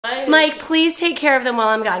Mike, please take care of them while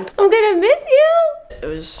I'm gone. I'm gonna miss you. It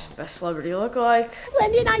was best celebrity lookalike.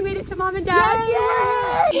 Wendy and I made it to Mom and Dad.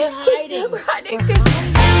 Yay! We're hiding. We're hiding.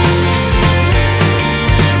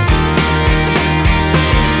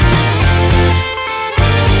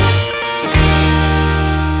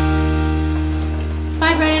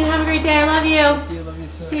 Bye, Brennan. Have a great day. I love you. Love you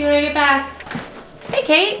too. See you when I get back. Hey,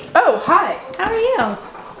 Kate. Oh, hi. How are you?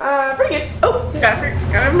 Pretty good. Oh,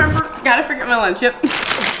 gotta forget my lunch. Yep.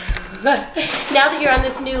 Now that you're on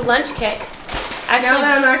this new lunch kick, Now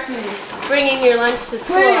that I'm actually bringing your lunch to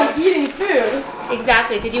school. eating food.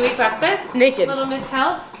 Exactly. Did you eat breakfast? Naked. Little Miss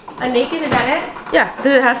Health? Naked, is that it? Yeah. Does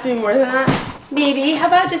it have to be more than that? Maybe. How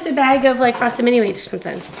about just a bag of like Frosted Mini Wheats or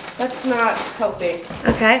something? That's not healthy.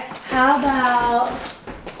 Okay. How about,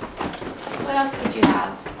 what else could you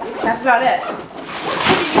have? That's about it.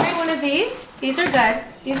 Hey, did you bring one of these? These are good.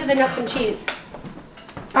 These are the nuts and cheese.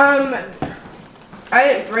 I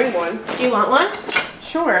didn't bring one. Do you want one?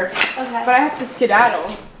 Sure. Okay. But I have to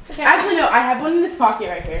skedaddle. Okay. Actually, no, I have one in this pocket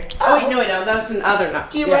right here. Oh, wait, no, I don't. That was an other nut.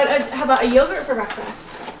 Do you want how about a yogurt for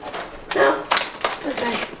breakfast? No?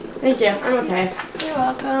 Okay. Thank you. I'm okay. You're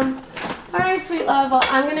welcome. All right, sweet love. Well,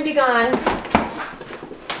 I'm going to be gone.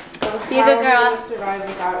 Be a good girl. How will we survive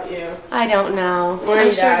without you? I don't know. Morning,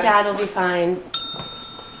 I'm sure Dad will be fine.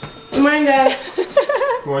 Good morning, Dad.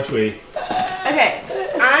 More sweetie. Okay,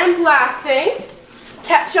 I'm blasting.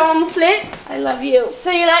 Catch you on the flip. I love you.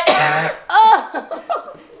 See you later. Oh!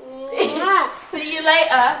 See you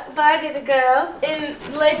later. Bye, baby girl.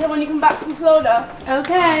 Later when you come back from Florida.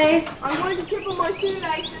 Okay. I'm going to trip on my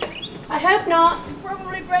shoelaces. I hope not.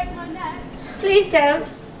 Probably break my neck. Please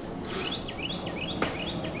don't.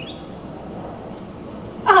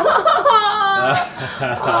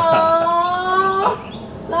 Oh,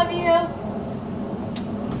 love you.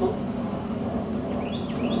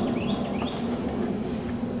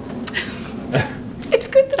 It's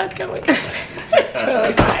good that I'm going. It's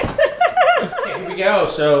totally fine. Okay, here we go.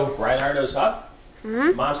 So, Ryanardo's up.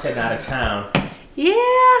 Mom's heading out of town. Yeah,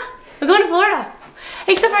 we're going to Florida.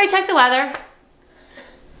 Except for I checked the weather.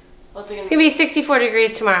 What's it It's gonna be 64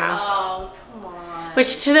 degrees tomorrow. Oh, come on.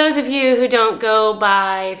 Which, to those of you who don't go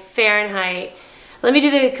by Fahrenheit, let me do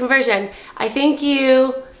the conversion. I think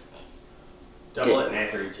you... Double it and add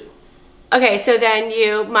 32. Okay, so then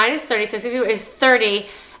you minus 30, so 60 is 30,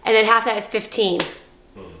 and then half that is 15.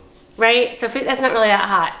 Right? So that's not really that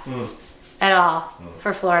hot at all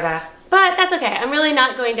for Florida. But that's okay. I'm really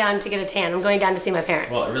not going down to get a tan. I'm going down to see my parents.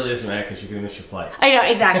 Well, it really doesn't matter because you're going to miss your flight. I know,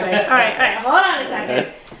 exactly. All right. Hold on a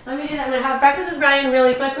second. Let me do that. I'm going to have breakfast with Ryan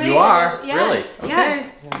really quickly. You are? Yes, Really? yes.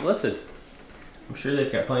 Okay. Well, listen, I'm sure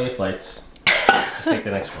they've got plenty of flights. Just take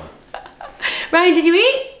the next one. Ryan, did you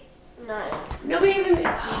eat? No. Nobody even...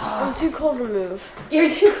 I'm too cold to move. You're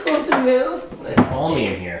too cold to move. Call me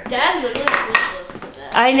in here. Dad literally freezes to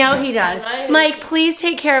death. I know he does. Mike, please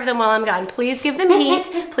take care of them while I'm gone. Please give them heat.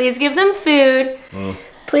 Please give them food.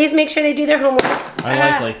 Please make sure they do their homework.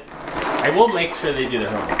 Unlikely. I will make sure they do their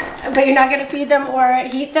homework. But you're not going to feed them or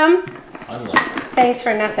heat them? Unlikely. Thanks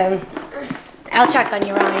for nothing. I'll check on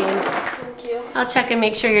you, Ryan. Thank you. I'll check and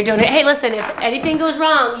make sure you're doing it. Hey, listen, if anything goes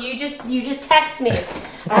wrong, you just text me.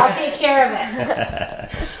 I'll take care of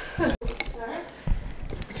it.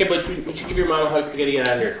 Okay, but we should give your mom a hug. We gotta get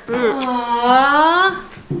out of here. Aww.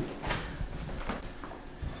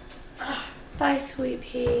 Bye, sweet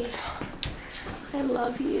pea. I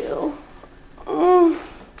love you. I'm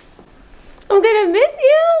gonna miss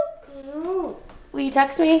you. Will you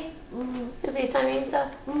text me? You'll FaceTime me and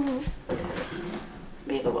stuff?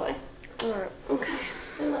 Be a good boy. Alright. Okay.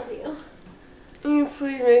 I love you. Can you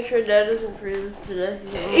please make sure Dad doesn't freeze today?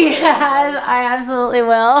 Yeah, I absolutely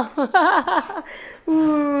will.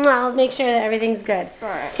 I'll make sure that everything's good.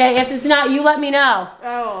 Alright. Okay, if it's not, you let me know.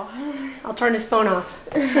 Oh. I'll turn his phone off.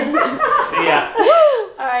 See ya.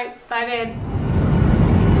 Alright, bye, babe.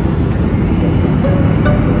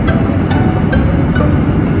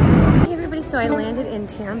 So I landed in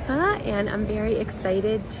Tampa and I'm very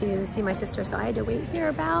excited to see my sister. So I had to wait here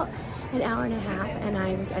about an hour and a half and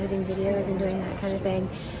I was editing videos and doing that kind of thing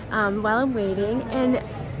while I'm waiting. And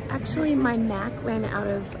actually my Mac ran out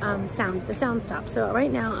of sound, the sound stopped. So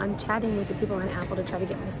right now I'm chatting with the people on Apple to try to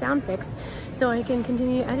get my sound fixed so I can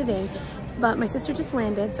continue editing. But my sister just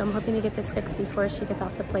landed, so I'm hoping to get this fixed before she gets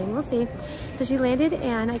off the plane. We'll see. So she landed,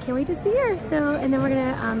 and I can't wait to see her. So, and then we're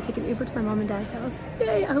gonna take an Uber to my mom and dad's house.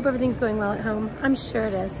 Yay! I hope everything's going well at home. I'm sure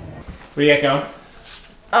it is. Where you at going?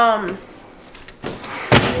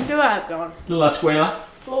 Where do I have gone? La Escuela.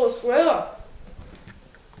 La Escuela.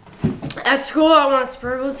 At school, I won a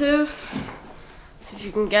superlative. If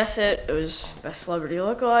you can guess it, it was best celebrity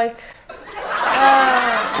lookalike.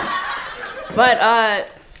 But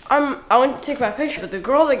I went to take my picture, but the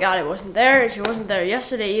girl that got it wasn't there, and she wasn't there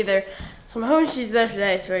yesterday either. So I'm hoping she's there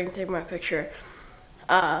today so I can take my picture.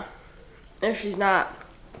 If she's not,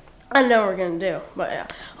 I don't know what we're gonna do. But yeah.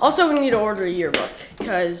 Also, we need to order a yearbook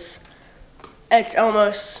because it's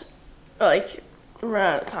almost like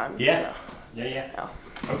run out of time. Yeah. So. Yeah.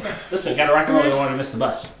 Okay. Listen, we gotta rock and roll. We don't want to miss the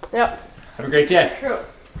bus. Yep. Have a great day. True.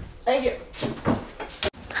 Thank you.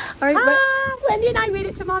 All right, Wendy and I made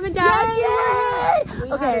it to Mom and Dad's. Yay! We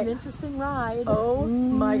had an interesting ride. Oh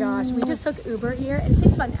my gosh, we just took Uber here and it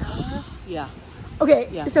takes about an hour. Yeah. Okay,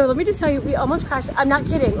 Yeah. so let me just tell you, we almost crashed, I'm not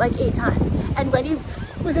kidding, like 8 times. And Wendy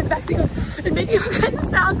was in the backseat going, and making all kinds of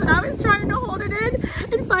sounds, and I was trying to hold it in.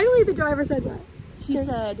 And finally the driver said what? She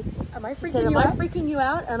said, am I freaking "Am you I out? freaking you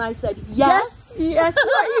out?" And I said, "Yes." Yes. No,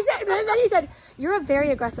 you said, and then you said, you're a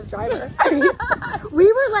very aggressive driver. I mean, we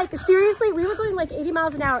were like, seriously, we were going like 80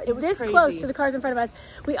 miles an hour. It was this crazy. close to the cars in front of us.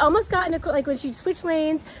 We almost got into, like when she switched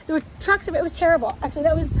lanes, there were trucks, it was terrible. Actually,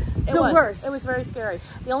 that was the worst. It was very scary.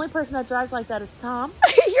 The only person that drives like that is Tom.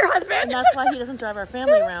 Your husband. And that's why he doesn't drive our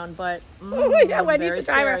family around, but yeah, Wendy's very the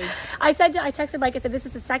driver. scary. I texted Mike, I said, this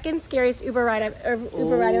is the second scariest Uber ride I've ever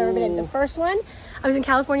been in. The first one, I was in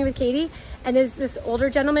California with Katie, and there's this older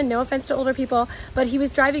gentleman, no offense to older people, but he was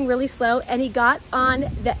driving really slow, and he got on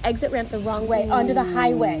the exit ramp the wrong way, onto the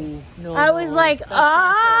highway. No, I was like, that's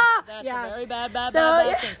not good. That's yeah. a very bad thing.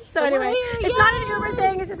 So But anyway, we're here, it's not an Uber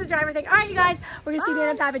thing, it's just a driver thing. All right, you guys, we're gonna see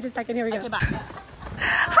Nana and Pap in just a second. Here we go. Okay, bye.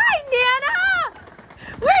 Hi, Nana!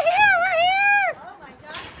 We're here! Oh my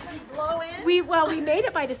gosh, did you blow in? We made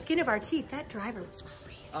it by the skin of our teeth. That driver was crazy.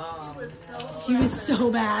 She was so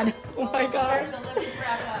bad. Oh my gosh.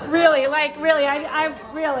 Really, I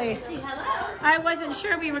wasn't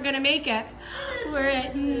sure we were gonna make it. We're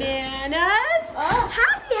at Nana's.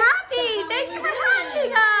 Happy! Thank you for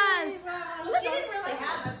having us. She didn't really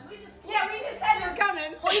have us. We just said we're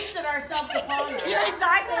coming. hoisted ourselves upon her. You're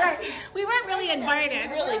exactly right. We weren't really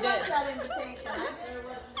invited. Really did.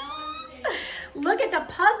 Look at the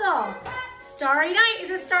puzzle. Starry night. Is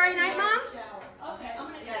it Starry night, Mom? Okay, I'm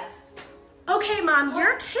gonna guess. Okay, Mom,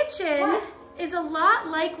 your kitchen is a lot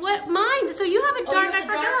like what mine. So you have a dark, I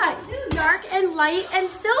forgot. Dark and light and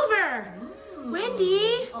silver.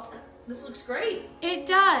 Wendy. This looks great. It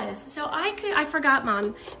does. So I forgot,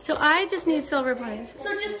 Mom. So I just need silver appliances. So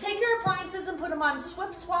just take your appliances and put them on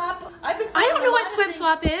Swip Swap. I don't know what Swip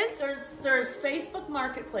Swap is. There's Facebook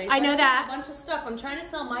Marketplace. I know that. A bunch of stuff. I'm trying to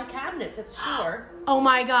sell my cabinets at the store. Oh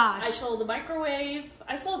my gosh. I sold a microwave.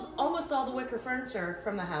 I sold almost all the wicker furniture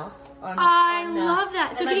from the house. I love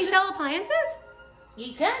that. So can you sell appliances?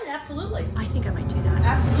 You can, absolutely. I think I might do that.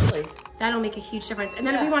 Absolutely. That'll make a huge difference. And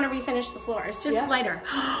then if we want to refinish the floors, just lighter.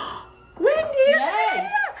 Wendy! Yay.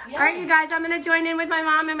 All right, you guys, I'm going to join in with my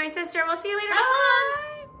mom and my sister. We'll see you later.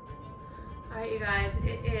 Bye. All right, you guys,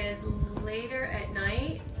 it is later at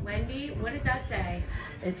night. Wendy, what does that say?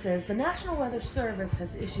 It says the National Weather Service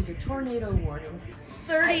has issued a tornado warning.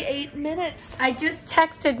 38 minutes. I just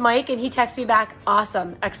texted Mike and he texted me back,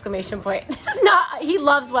 awesome, exclamation point. This is not, he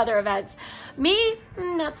loves weather events. Me,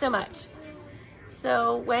 not so much.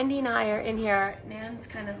 So Wendy and I are in here. Nan's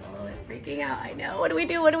kind of a little bit freaking out. I know. What do we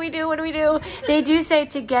do? What do we do? What do we do? They do say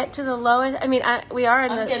to get to the lowest. I mean, we are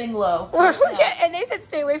in I'm getting low. And they said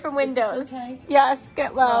stay away from windows. Is this okay? Yes,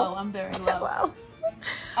 get low. Oh, I'm very Get low. low.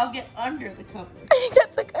 I'll get under the covers. I think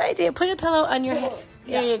that's a good idea. Put a pillow on your head.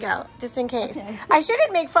 There you go, just in case. Okay. I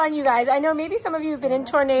shouldn't make fun, you guys. I know maybe some of you have been in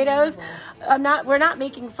tornadoes. We're not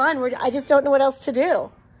making fun. I just don't know what else to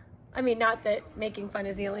do. I mean, not that making fun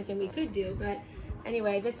is the only thing we could do, but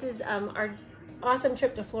anyway, this is our awesome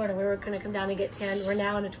trip to Florida. We were going to come down and get tan. We're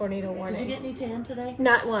now in a tornado warning. Did you get any tan today?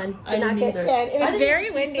 Not one. I didn't get either. tan. It was very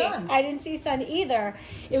see windy. sun. I didn't see sun either.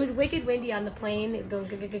 It was wicked windy on the plane. It was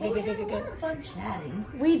We had a lot of fun chatting.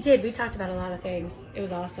 We did. We talked about a lot of things. It was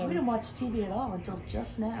We awesome. didn't watch TV at all until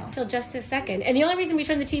just now. Until just this second. And the only reason we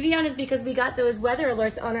turned the TV on is because we got those weather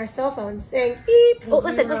alerts on our cell phones saying beep. Oh,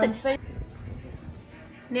 listen.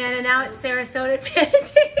 Nana, now it's Sarasota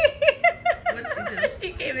Manatee. What she did?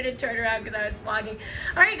 She came in and turned around because I was vlogging.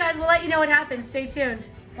 All right, you guys, we'll let you know what happens. Stay tuned.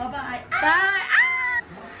 Bye-bye. Bye. Ah!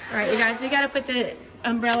 All right, you guys, we got to put the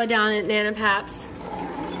umbrella down at Nana Pap's.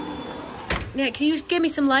 Nana, can you give me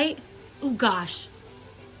some light? Oh, gosh.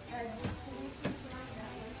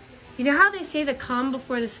 You know how they say the calm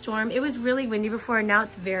before the storm? It was really windy before, and now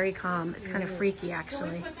it's very calm. It's kind of freaky, actually.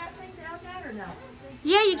 Can we put that thing down there or no?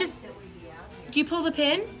 Yeah, you just... Do you pull the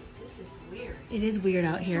pin? This is weird. It is weird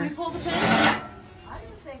out here. Can we pull the pin? I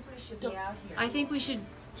don't think we should be out here. I think we should...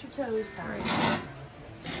 Put your toes back.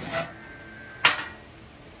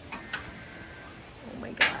 Oh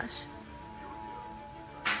my gosh.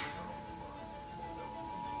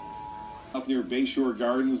 south near Bayshore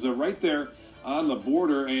Gardens, right there on the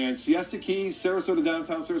border. And Siesta Key, Sarasota,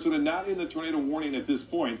 downtown Sarasota, not in the tornado warning at this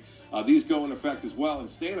point. These go in effect as well and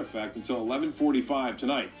stay in effect until 11:45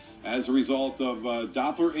 tonight as a result of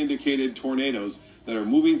Doppler-indicated tornadoes that are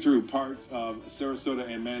moving through parts of Sarasota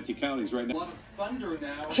and Manatee counties right now. A lot of thunder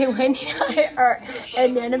now. Okay, Wendy and I are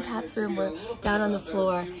in Nan and Pap's room. We're down on the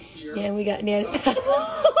floor, and we got Nan and Pap.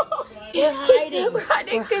 We're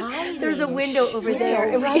hiding because there's a window over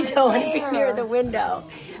there, and we don't want to be near the window.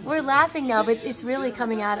 We're laughing now, but it's really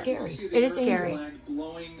coming out. Scary. It is scary.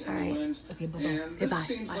 All right. Okay, bye-bye. Okay, bye.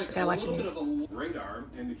 I gotta watch the news. Radar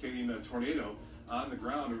indicating a tornado on the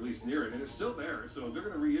ground, or at least near it, and it's still there. So they're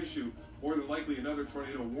going to reissue more than likely another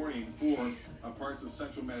tornado warning for parts of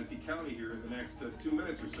central Manatee County here in the next 2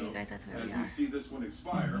 minutes or so. Okay, guys, that's where as we see this one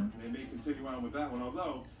expire. They may continue on with that one,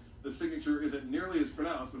 although the signature isn't nearly as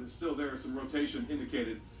pronounced, but it's still there. Some rotation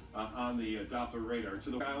indicated on the Doppler radar. To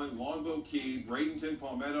the island, Longboat Key, Bradenton,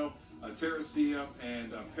 Palmetto, Terracea,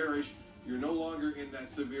 and Parrish. You're no longer in that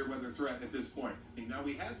severe weather threat at this point. Now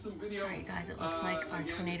we had some video. All right, guys, it looks like our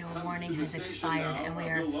tornado warning has expired, and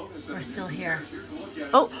we're still here.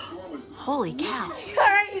 Oh, holy cow! All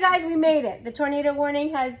right, you guys, we made it. The tornado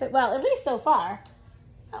warning has been, well, at least so far.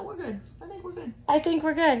 Oh, we're good. I think we're good. I think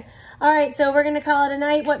we're good. All right, so we're gonna call it a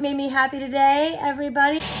night. What made me happy today,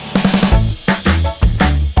 everybody?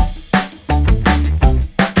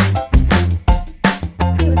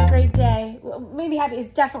 Made me happy is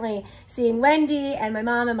definitely seeing Wendy and my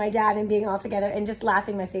mom and my dad and being all together and just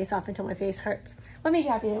laughing my face off until my face hurts. What made you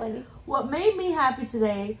happy, Wendy? What made me happy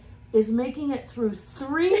today is making it through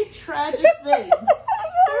 3 tragic things.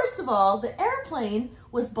 First of all, the airplane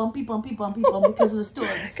was bumpy because of the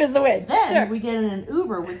storms. Because of the wind. Then we get in an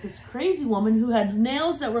Uber with this crazy woman who had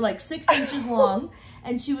nails that were like 6 inches long,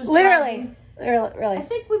 and she was literally. Really? I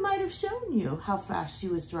think we might have shown you how fast she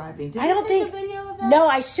was driving. Did I you don't take think a video of that? No,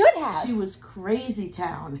 I should have. She was crazy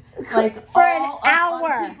town. Like for an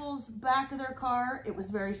hour. On people's back of their car. It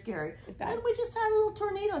was very scary. And we just had a little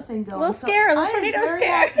tornado thing going. A little scare, a little tornado scare. I'm very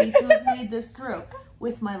happy to have made this through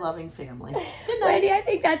with my loving family. Good night. Wendy, I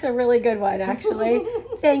think that's a really good one, actually.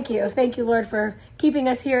 Thank you. Thank you, Lord, for keeping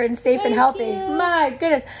us here and safe and healthy. You. My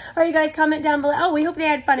goodness. All right, you guys, comment down below. Oh, we hope they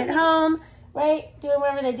had fun at home. Right? Doing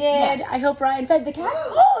whatever they did. Yes. I hope Ryan fed the cats.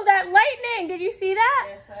 Oh, that lightning! Did you see that?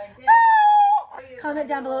 Yes, I did. Oh! Comment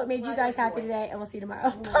down below what made you guys happy today, and we'll see you tomorrow.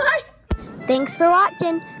 Bye! Thanks for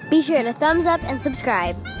watching. Be sure to thumbs up and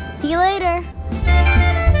subscribe. See you later.